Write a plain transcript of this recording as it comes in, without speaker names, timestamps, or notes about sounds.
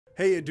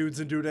Hey dudes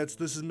and dudettes,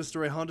 this is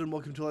MrRayhonda and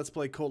welcome to Let's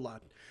Play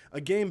Kholat,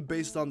 a game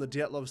based on the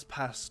Dyatlov's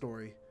past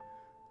story.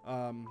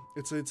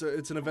 It's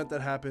an event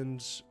that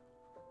happened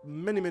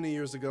many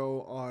years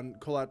ago on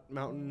Kholat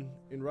mountain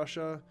in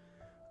Russia.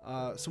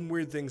 Some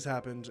weird things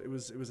happened. It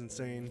was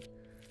insane,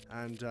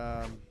 and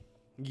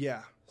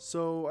yeah.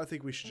 So I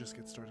think we should just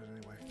get started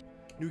anyway.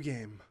 New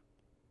game.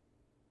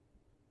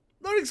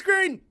 Loading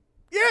screen.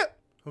 Yeah.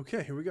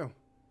 Okay, here we go.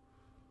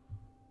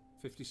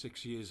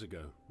 56 years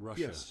ago,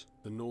 Russia, Yes.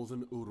 the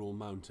northern Ural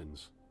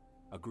Mountains.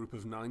 A group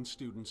of 9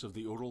 students of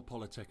the Ural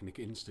Polytechnic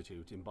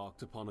Institute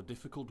embarked upon a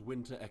difficult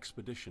winter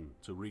expedition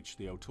to reach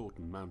the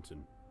Otorten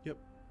mountain. Yep.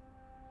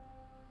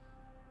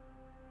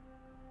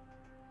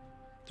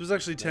 There's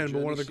actually 10,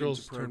 but one of the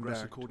girls turned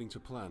back. According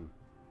to plan.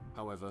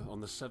 However,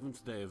 on the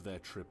 7th day of their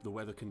trip, the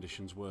weather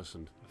conditions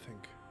worsened. I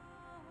think.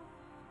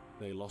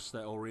 They lost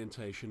their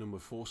orientation and were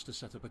forced to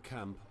set up a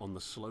camp on the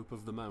slope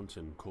of the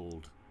mountain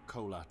called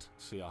Kholat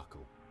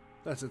Siakal.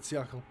 That's it,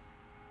 Siakal.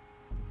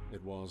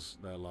 It was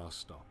their last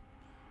stop.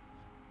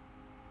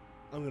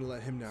 I'm gonna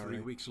let him narrate. 3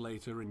 weeks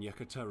later in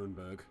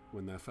Yekaterinburg,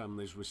 when their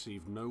families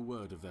received no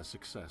word of their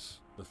success,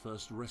 the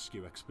first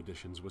rescue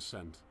expeditions were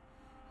sent.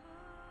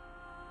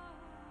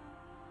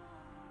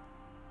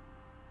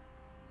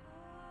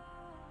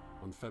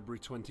 On February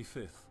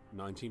 25th,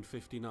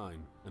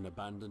 1959, an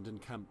abandoned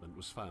encampment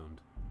was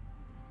found.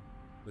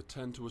 The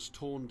tent was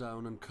torn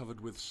down and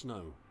covered with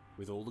snow,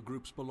 with all the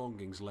group's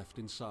belongings left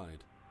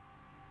inside.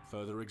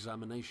 Further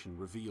examination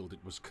revealed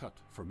it was cut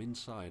from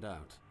inside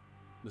out.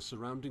 The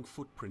surrounding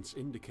footprints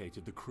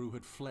indicated the crew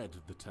had fled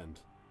the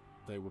tent.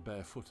 They were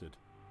barefooted.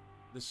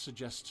 This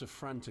suggests a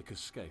frantic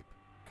escape,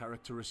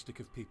 characteristic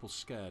of people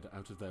scared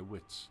out of their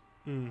wits.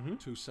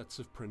 2 sets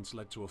of prints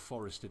led to a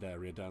forested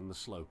area down the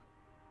slope.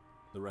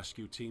 The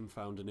rescue team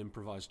found an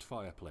improvised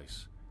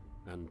fireplace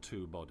and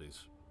 2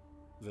 bodies.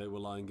 They were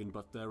lying in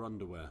but their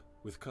underwear,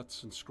 with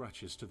cuts and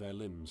scratches to their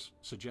limbs,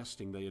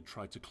 suggesting they had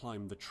tried to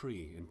climb the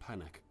tree in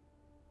panic.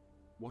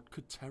 What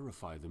could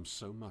terrify them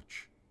so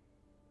much?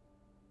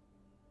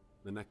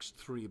 The next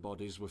 3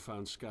 bodies were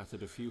found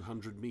scattered a few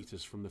hundred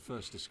meters from the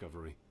first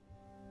discovery.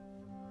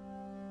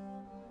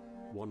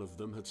 One of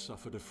them had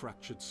suffered a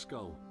fractured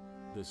skull,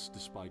 this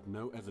despite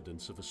no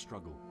evidence of a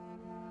struggle.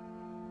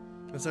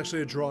 That's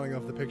actually a drawing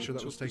of the picture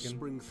that was It took the taken.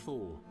 spring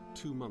thaw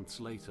 2 months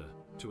later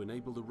to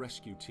enable the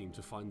rescue team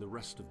to find the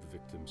rest of the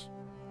victims.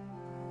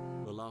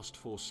 The last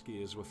 4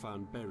 skiers were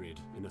found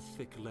buried in a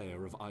thick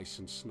layer of ice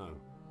and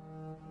snow.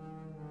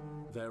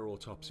 Their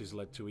autopsies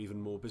led to even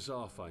more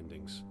bizarre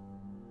findings.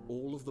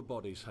 All of the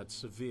bodies had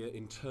severe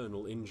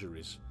internal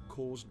injuries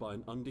caused by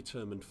an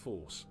undetermined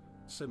force,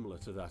 similar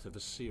to that of a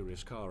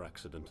serious car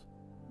accident.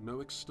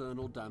 No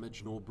external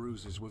damage nor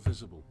bruises were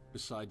visible,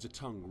 besides a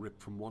tongue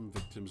ripped from one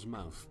victim's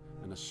mouth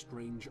and a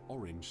strange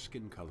orange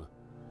skin color.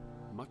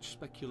 Much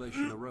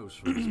speculation arose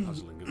from these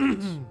puzzling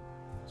events.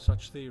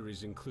 Such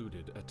theories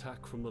included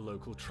attack from the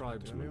local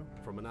tribesmen,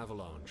 from an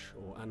avalanche,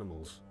 or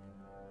animals.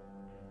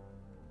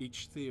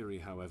 Each theory,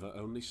 however,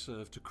 only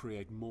served to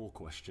create more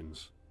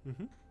questions.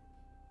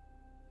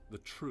 The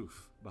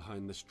truth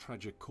behind this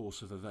tragic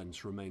course of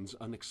events remains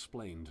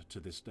unexplained to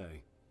this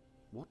day.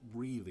 What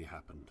really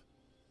happened?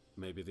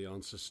 Maybe the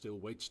answer still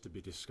waits to be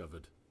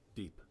discovered,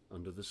 deep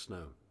under the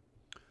snow.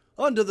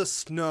 Under the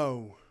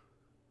snow.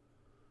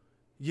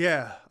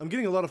 Yeah, I'm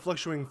getting a lot of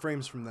fluctuating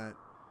frames from that.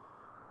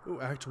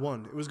 Ooh, Act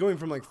 1. It was going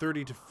from like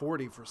 30 to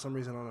 40 for some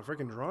reason on a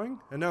freaking drawing,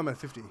 and now I'm at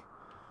 50.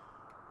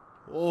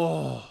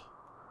 Oh.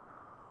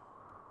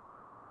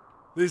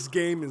 This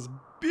game is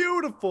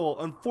beautiful.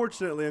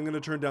 Unfortunately, I'm going to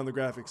turn down the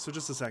graphics, so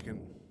just a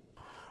second.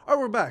 Alright,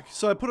 we're back.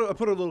 So I put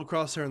a little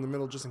crosshair in the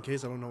middle just in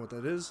case I don't know what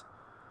that is.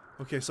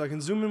 Okay, so I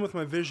can zoom in with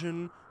my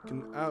vision.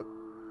 Can I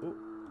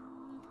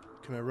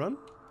run?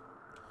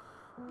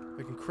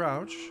 I can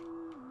crouch.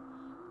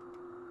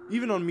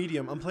 Even on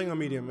medium. I'm playing on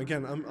medium.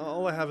 Again,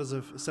 all I have is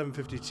a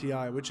 750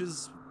 Ti, which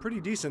is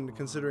pretty decent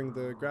considering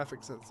the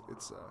graphics that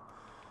it's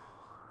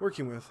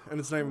working with. And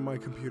it's not even my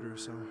computer,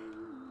 so...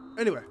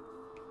 Anyway.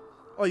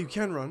 Oh, you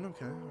can run.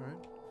 Okay,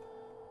 alright.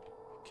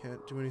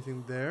 Can't do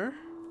anything there.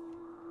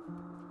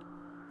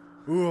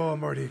 Ooh,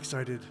 I'm already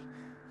excited.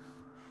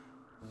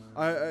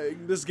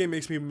 This game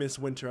makes me miss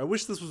winter. I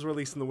wish this was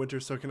released in the winter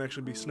so it can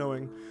actually be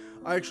snowing.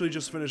 I actually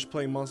just finished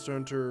playing Monster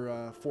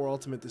Hunter 4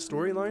 Ultimate, the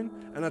storyline,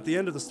 and at the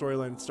end of the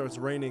storyline it starts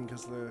raining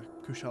because the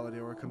Kushala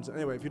Hour comes in.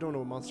 Anyway, if you don't know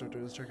what Monster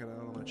Hunter is, check it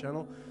out on my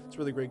channel. It's a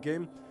really great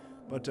game,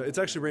 but it's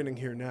actually raining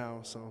here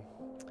now, so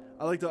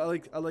I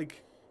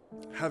like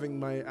having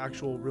my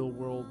actual real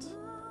world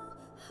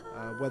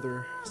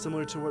weather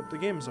similar to what the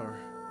games are.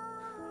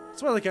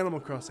 That's why I like Animal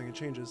Crossing. It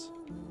changes.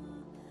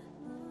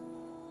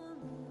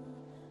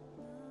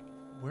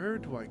 Where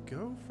do I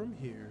go from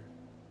here?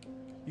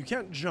 You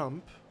can't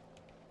jump.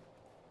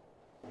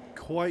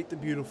 Quite the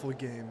beautiful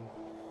game.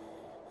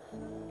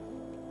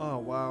 Oh,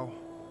 wow.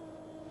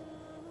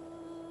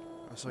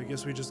 So I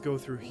guess we just go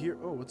through here.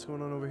 Oh, what's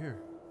going on over here?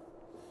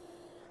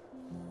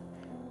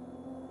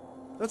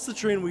 That's the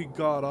train we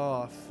got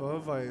off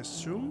of, I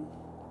assume?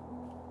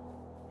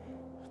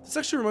 This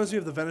actually reminds me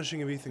of The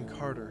Vanishing of Ethan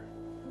Carter.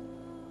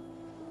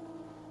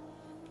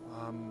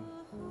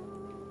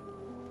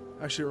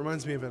 Actually, it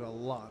reminds me of it a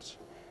lot.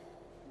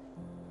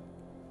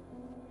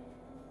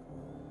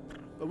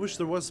 I wish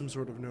there was some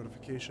sort of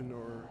notification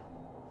or...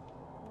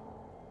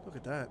 Look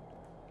at that.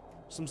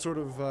 Some sort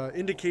of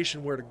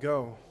indication where to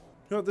go.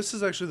 You know, this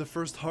is actually the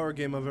first horror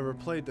game I've ever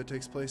played that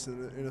takes place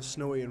in a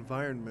snowy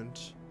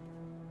environment.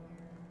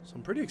 So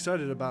I'm pretty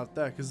excited about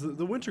that, because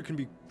the winter can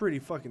be pretty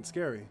fucking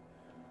scary.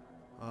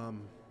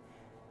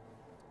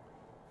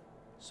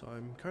 So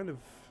I'm kind of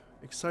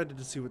excited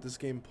to see what this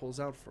game pulls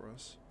out for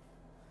us.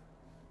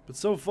 But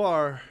so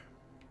far,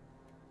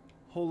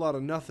 whole lot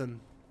of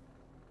nothing.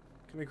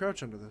 Can I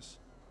crouch under this?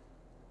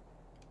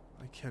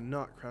 I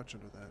cannot crouch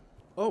under that.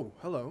 Oh,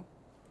 hello.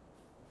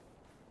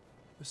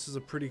 This is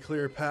a pretty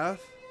clear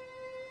path.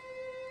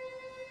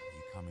 Are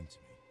you coming to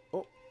me?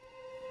 Oh.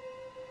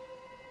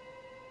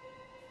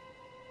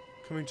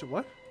 Coming to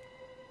what?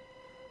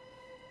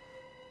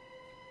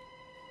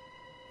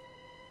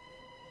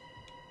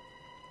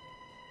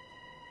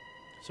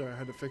 Sorry, I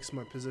had to fix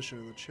my position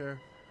in the chair.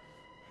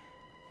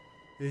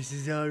 This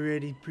is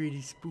already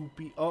pretty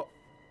spoopy. Oh.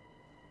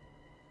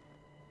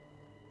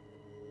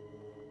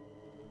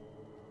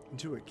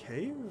 Into a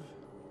cave?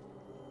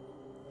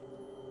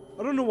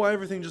 I don't know why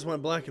everything just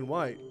went black and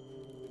white.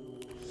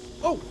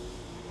 Oh!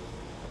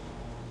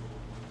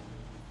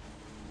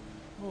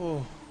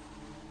 Oh.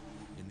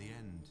 In the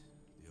end,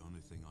 the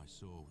only thing I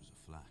saw was a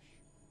flash.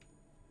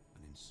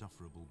 An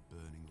insufferable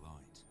burning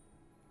light.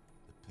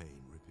 The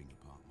pain ripping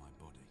apart my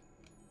body.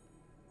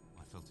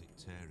 I felt it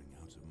tearing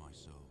out of my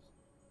soul.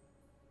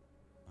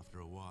 After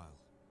a while,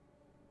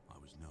 I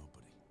was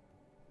nobody.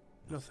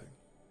 Nothing.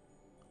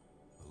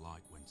 The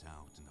light went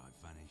out and I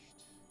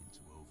vanished into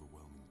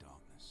overwhelming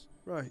darkness.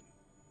 Right.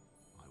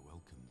 I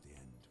welcomed the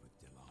end with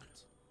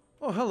delight.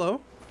 Oh,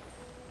 hello.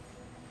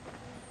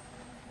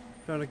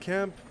 Found a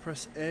camp.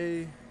 Press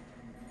A.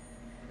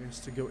 I guess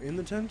to go in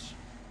the tent.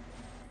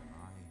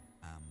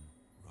 I am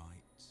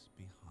right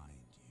behind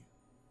you.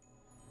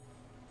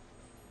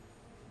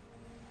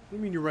 What do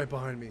you mean you're right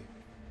behind me?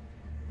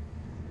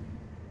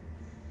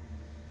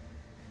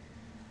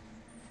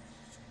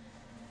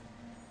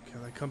 Okay,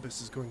 that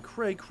compass is going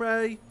cray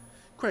cray.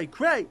 Cray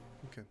cray!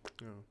 Okay.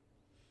 Oh.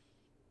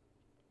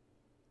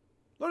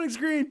 Loading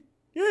screen!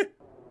 Yeah!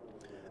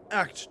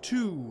 Act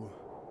 2.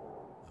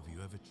 Have you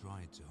ever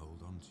tried to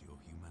hold on to your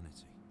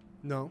humanity?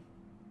 No.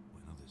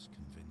 When others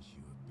convince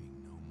you of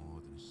being no more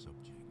than a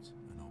subject,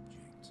 an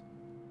object,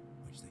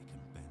 which they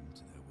can bend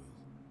to their will.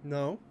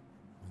 No.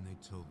 When they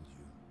told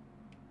you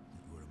that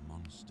you were a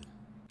monster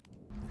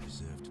that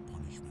deserved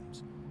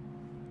punishment,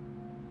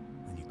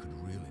 and you could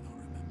really not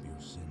remember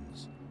your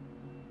sins.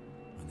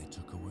 When they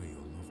took away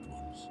your loved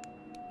ones,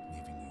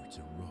 leaving you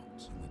to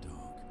rot in the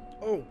dark.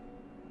 Oh.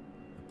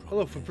 The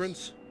Hello, problem is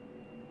footprints.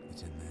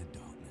 that in their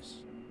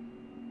darkness,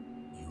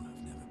 you have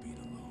never been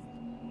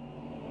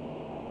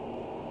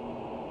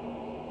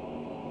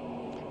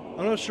alone.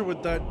 I'm not sure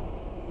what that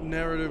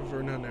narrative,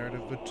 or not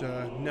narrative, but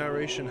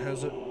narration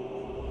has it.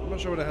 I'm not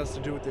sure what it has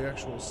to do with the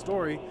actual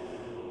story.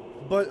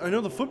 But I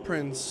know the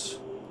footprints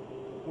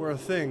were a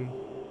thing.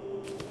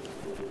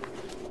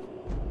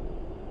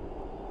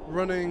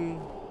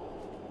 Running.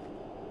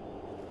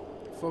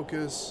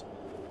 Focus.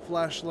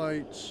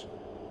 Flashlight.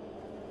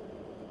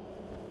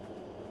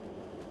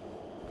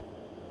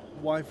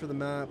 Y for the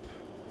map.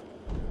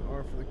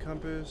 R for the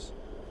compass.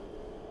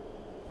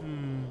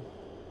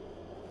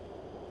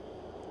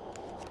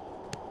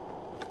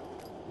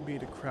 B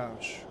to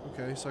crouch.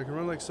 Okay, so I can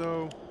run like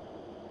so.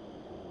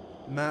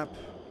 Map.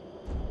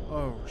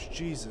 Oh,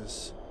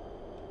 Jesus.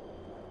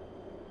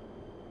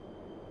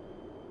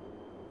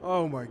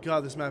 Oh my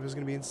god, this map is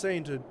going to be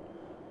insane to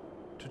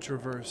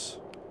traverse.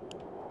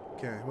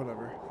 Okay,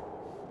 whatever.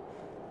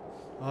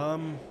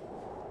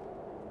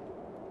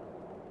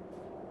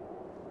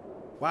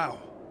 Wow.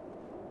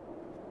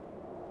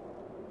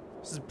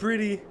 This is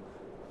pretty.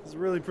 This is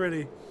really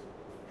pretty.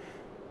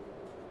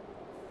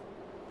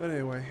 But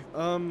anyway,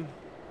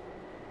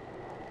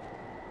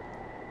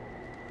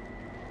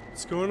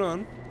 what's going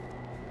on?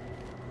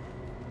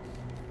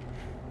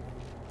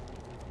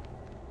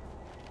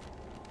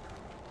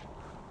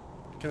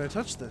 Can I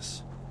touch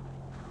this?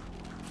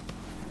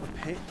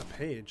 A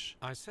page.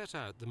 I set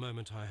out the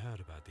moment I heard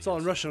about the It's all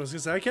in incident. Russian. I was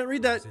gonna say I can't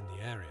read I that. was in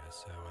the area,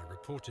 so I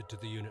reported to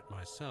the unit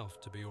myself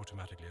to be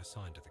automatically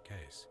assigned to the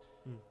case.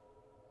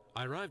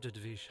 I arrived at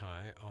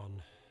Vishai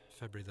on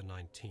February the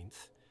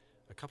 19th,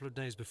 a couple of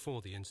days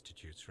before the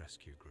Institute's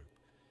rescue group.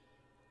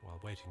 While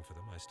waiting for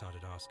them, I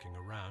started asking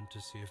around to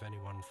see if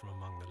anyone from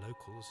among the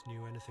locals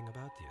knew anything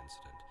about the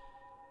incident.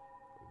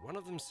 One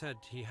of them said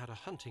he had a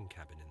hunting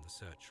cabin in the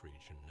search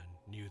region and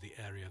knew the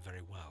area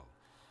very well.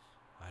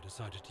 I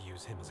decided to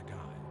use him as a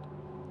guide.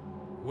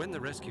 When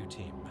the rescue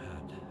team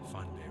had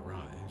finally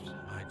arrived,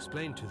 I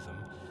explained to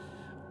them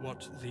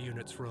what the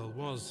unit's role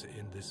was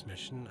in this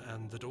mission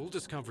and that all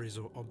discoveries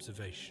or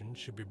observations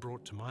should be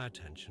brought to my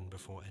attention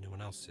before anyone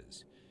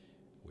else's.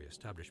 We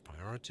established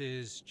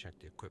priorities, checked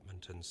the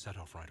equipment, and set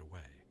off right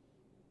away.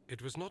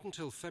 It was not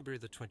until February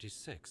the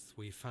 26th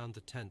we found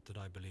the tent that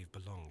I believe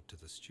belonged to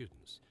the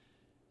students.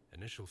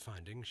 Initial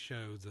findings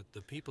show that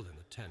the people in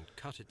the tent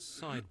cut its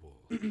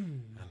sidewall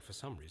and for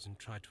some reason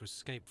tried to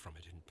escape from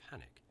it in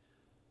panic.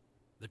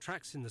 The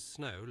tracks in the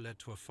snow led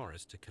to a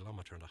forest 1.5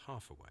 kilometers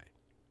away.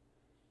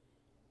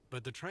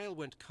 But the trail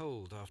went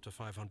cold after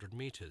 500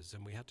 meters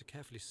and we had to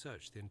carefully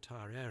search the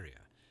entire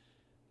area.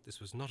 This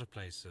was not a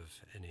place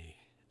of any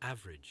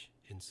average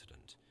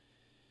incident.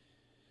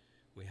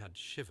 We had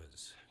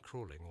shivers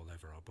crawling all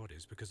over our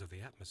bodies because of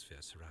the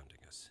atmosphere surrounding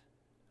us.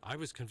 I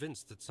was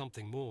convinced that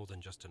something more than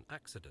just an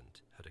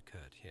accident had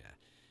occurred here.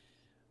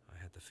 I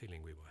had the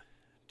feeling we were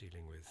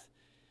dealing with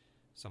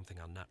something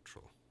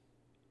unnatural.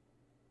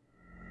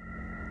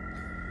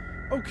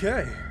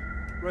 Okay.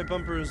 Right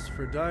bumpers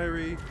for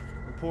diary,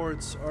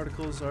 reports,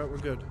 articles. Alright, we're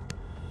good.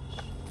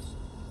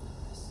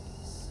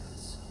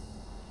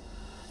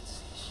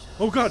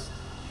 Oh god!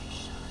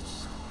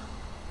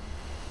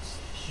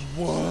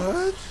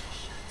 What?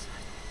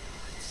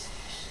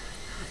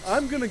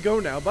 I'm gonna go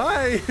now.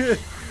 Bye!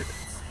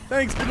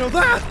 Thanks, but no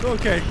that!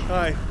 Okay,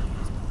 hi.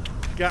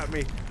 Got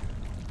me.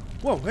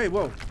 Whoa, hey,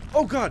 whoa.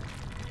 Oh god!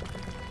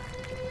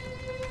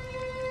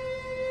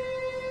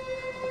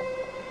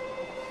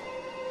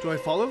 Do I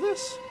follow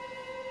this?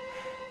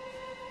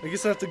 I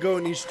guess I have to go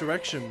in each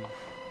direction.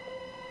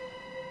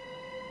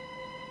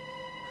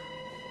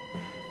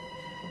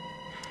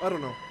 I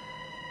don't know.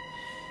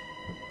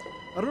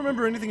 I don't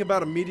remember anything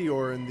about a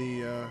meteor in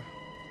the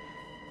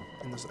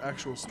in this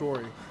actual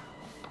story.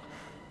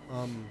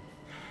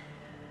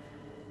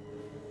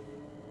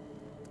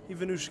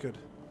 Ivanushkad.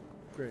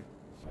 Great.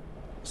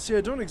 See,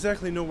 I don't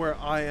exactly know where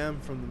I am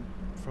from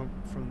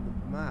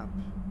the map.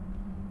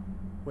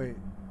 Wait.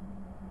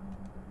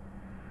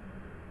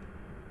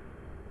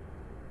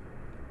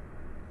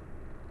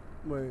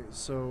 Wait,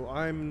 so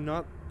I'm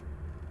not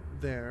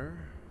there.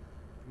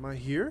 Am I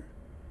here?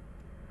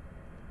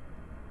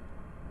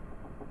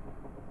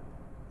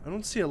 I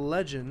don't see a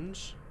legend.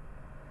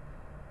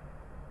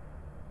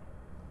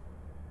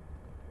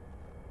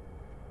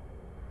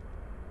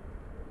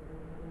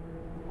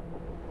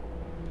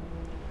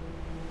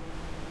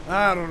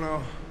 I don't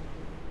know.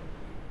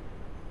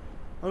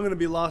 I'm gonna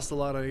be lost a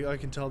lot, I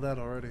can tell that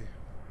already.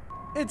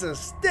 It's a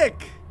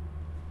stick!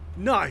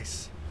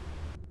 Nice!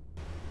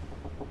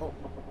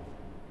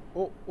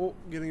 Oh,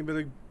 getting a bit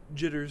of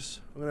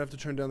jitters. I'm gonna have to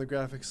turn down the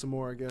graphics some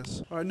more, I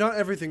guess. Alright, not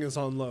everything is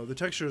on low. The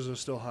textures are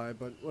still high,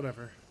 but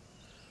whatever.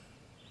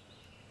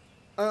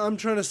 I'm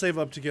trying to save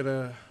up to get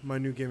my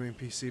new gaming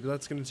PC, but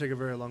that's gonna take a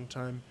very long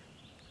time.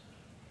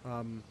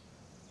 And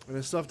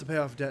I still have to pay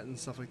off debt and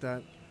stuff like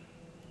that.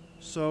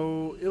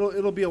 So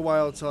it'll be a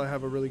while until I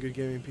have a really good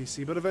gaming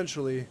PC, but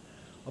eventually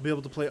I'll be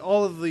able to play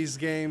all of these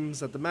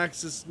games at the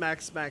max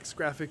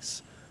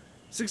graphics,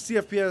 60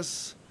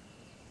 FPS,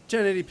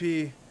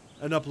 1080p,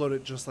 and upload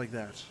it just like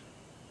that.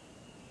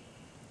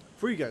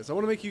 For you guys. I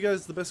want to make you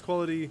guys the best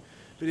quality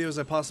videos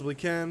I possibly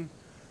can,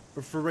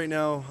 but for right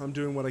now, I'm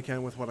doing what I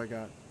can with what I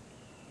got.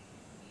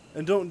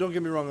 And don't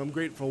get me wrong, I'm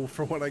grateful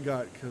for what I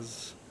got,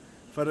 because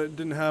if I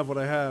didn't have what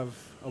I have,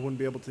 I wouldn't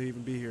be able to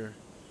even be here.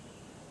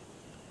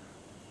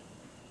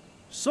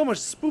 So much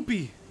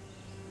spoopy!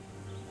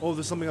 Oh,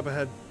 there's something up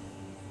ahead.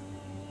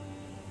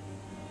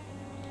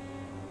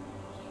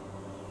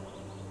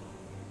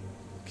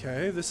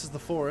 Okay, this is the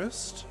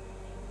forest.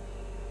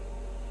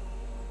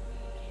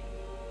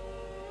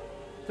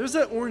 There's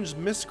that orange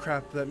mist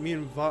crap that me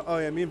and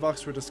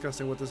Vox were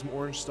discussing what this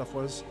orange stuff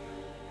was.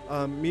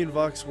 Me and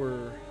Vox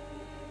were...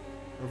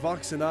 Or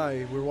Vox and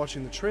I were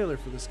watching the trailer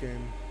for this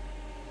game.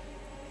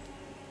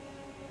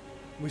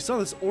 We saw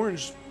this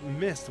orange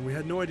mist and we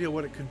had no idea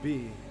what it could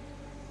be.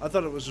 I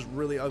thought it was just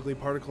really ugly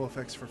particle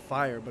effects for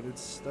fire, but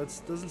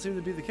that doesn't seem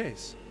to be the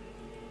case.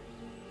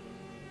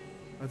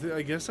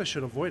 I guess I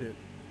should avoid it.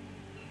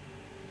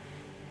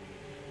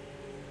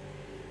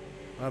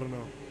 I don't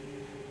know.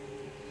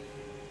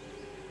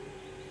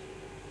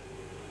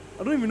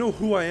 I don't even know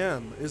who I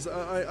am.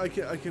 I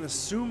can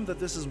assume that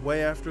this is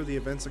way after the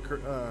events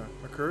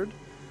occurred.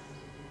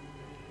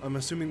 I'm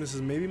assuming this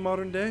is maybe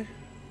modern day.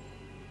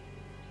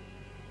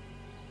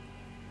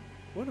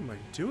 What am I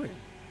doing?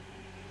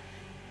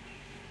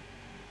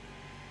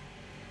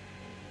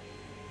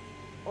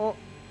 Oh.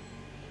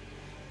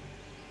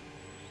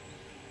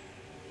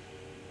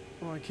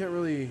 Well, I can't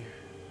really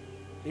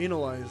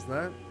analyze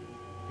that.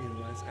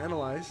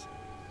 Analyze.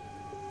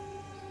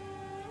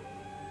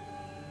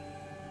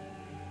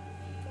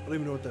 I don't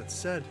even know what that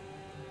said.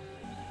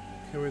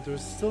 Okay, wait,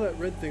 there's still that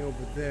red thing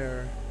over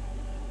there.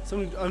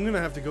 So I'm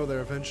gonna have to go there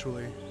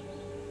eventually.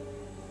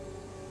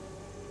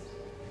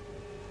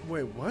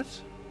 Wait, what?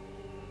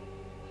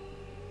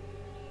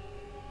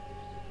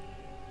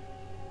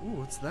 Ooh,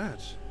 what's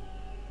that?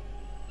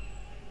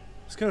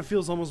 This kind of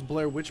feels almost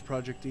Blair Witch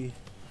Project-y.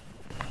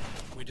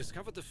 We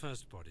discovered the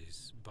first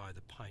bodies by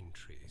the pine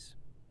trees.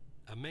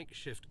 A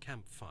makeshift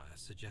campfire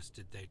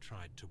suggested they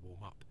tried to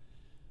warm up.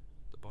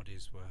 The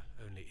bodies were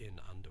only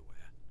in underwear.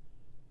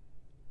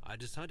 I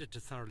decided to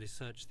thoroughly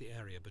search the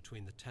area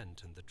between the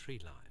tent and the tree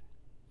line.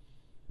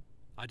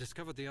 I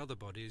discovered the other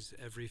bodies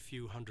every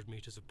few hundred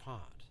meters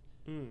apart.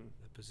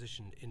 The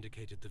position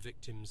indicated the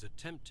victims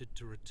attempted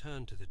to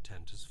return to the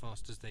tent as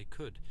fast as they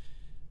could.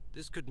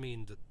 This could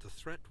mean that the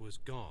threat was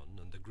gone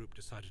and the group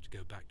decided to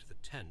go back to the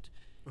tent,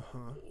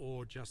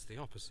 or just the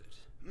opposite.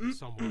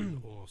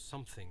 Someone or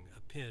something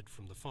appeared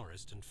from the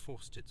forest and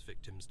forced its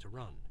victims to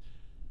run.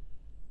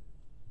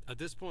 At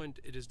this point,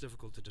 it is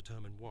difficult to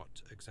determine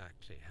what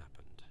exactly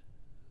happened.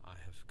 I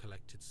have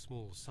collected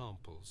small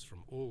samples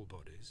from all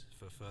bodies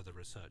for further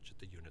research at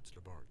the unit's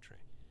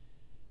laboratory.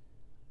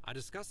 I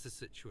discussed this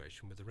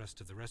situation with the rest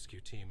of the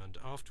rescue team, and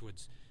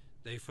afterwards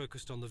they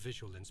focused on the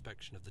visual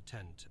inspection of the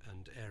tent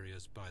and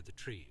areas by the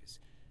trees,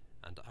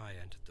 and I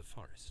entered the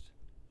forest.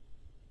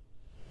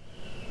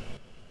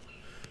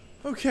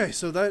 Okay,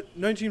 so that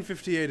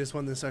 1958 is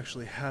when this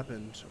actually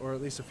happened, or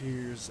at least a few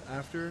years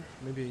after,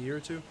 maybe a year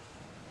or two.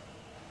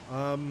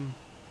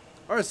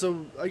 Alright,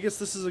 so I guess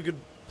this is a good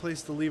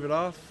place to leave it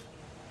off.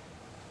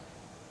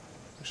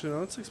 Actually, no,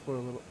 let's explore a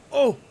little.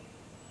 Oh!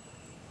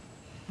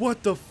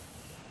 What the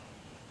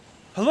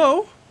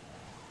Hello?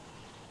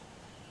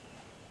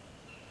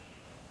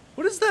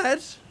 What is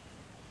that?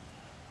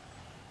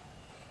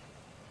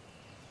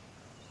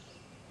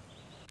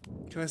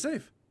 Can I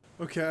save?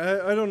 Okay,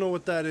 I don't know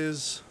what that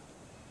is.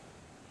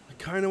 I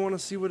kind of want to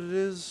see what it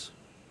is.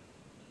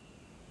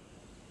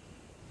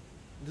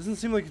 It doesn't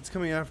seem like it's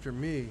coming after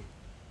me.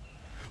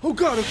 Oh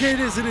god, okay, it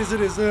is.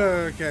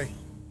 Okay.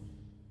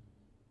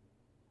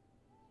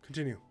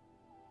 Continue.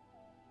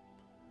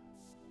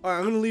 Alright,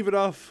 I'm gonna leave it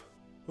off.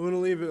 I'm gonna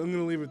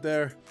leave it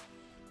there.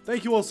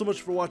 Thank you all so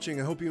much for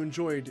watching. I hope you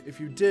enjoyed. If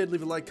you did,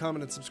 leave a like,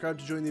 comment, and subscribe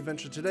to join the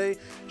adventure today.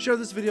 Share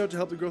this video to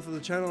help the growth of the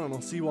channel, and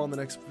I'll see you all in the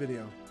next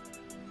video.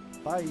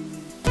 Bye.